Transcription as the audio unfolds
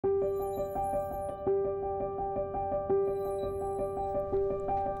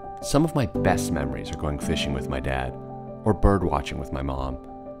Some of my best memories are going fishing with my dad or bird watching with my mom,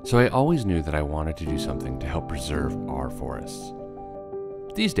 so I always knew that I wanted to do something to help preserve our forests.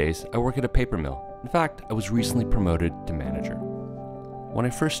 These days, I work at a paper mill. In fact, I was recently promoted to manager. When I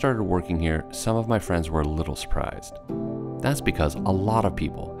first started working here, some of my friends were a little surprised. That's because a lot of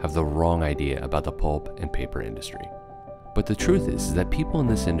people have the wrong idea about the pulp and paper industry. But the truth is that people in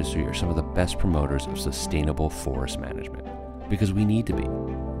this industry are some of the best promoters of sustainable forest management, because we need to be.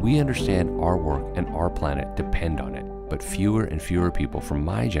 We understand our work and our planet depend on it, but fewer and fewer people from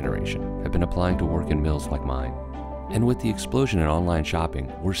my generation have been applying to work in mills like mine. And with the explosion in online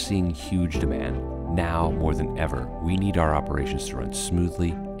shopping, we're seeing huge demand. Now, more than ever, we need our operations to run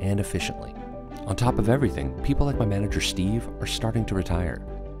smoothly and efficiently. On top of everything, people like my manager Steve are starting to retire.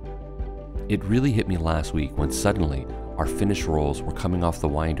 It really hit me last week when suddenly our finished rolls were coming off the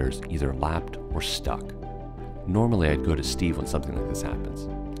winders either lapped or stuck. Normally I'd go to Steve when something like this happens.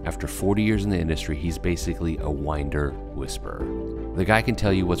 After 40 years in the industry, he's basically a winder whisperer. The guy can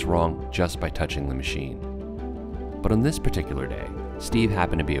tell you what's wrong just by touching the machine. But on this particular day, Steve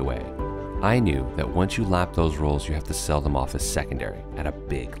happened to be away. I knew that once you lap those rolls, you have to sell them off as secondary at a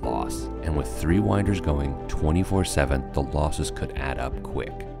big loss. And with 3 winders going 24/7, the losses could add up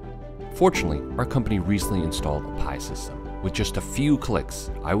quick. Fortunately, our company recently installed a PI system. With just a few clicks,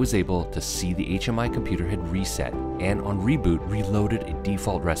 I was able to see the HMI computer had reset and on reboot reloaded a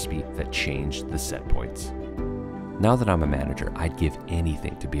default recipe that changed the set points. Now that I'm a manager, I'd give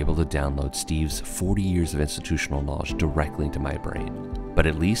anything to be able to download Steve's 40 years of institutional knowledge directly into my brain. But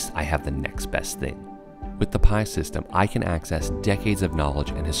at least I have the next best thing. With the PI system, I can access decades of knowledge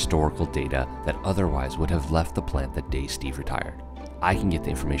and historical data that otherwise would have left the plant the day Steve retired. I can get the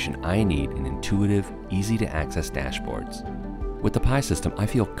information I need in intuitive, easy to access dashboards. With the PI system, I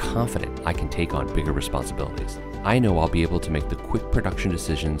feel confident I can take on bigger responsibilities. I know I'll be able to make the quick production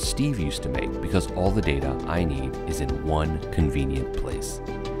decisions Steve used to make because all the data I need is in one convenient place.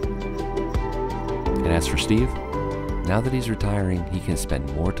 And as for Steve, now that he's retiring, he can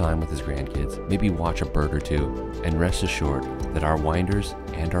spend more time with his grandkids, maybe watch a bird or two, and rest assured that our winders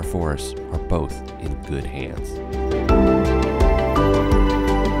and our forests are both in good hands.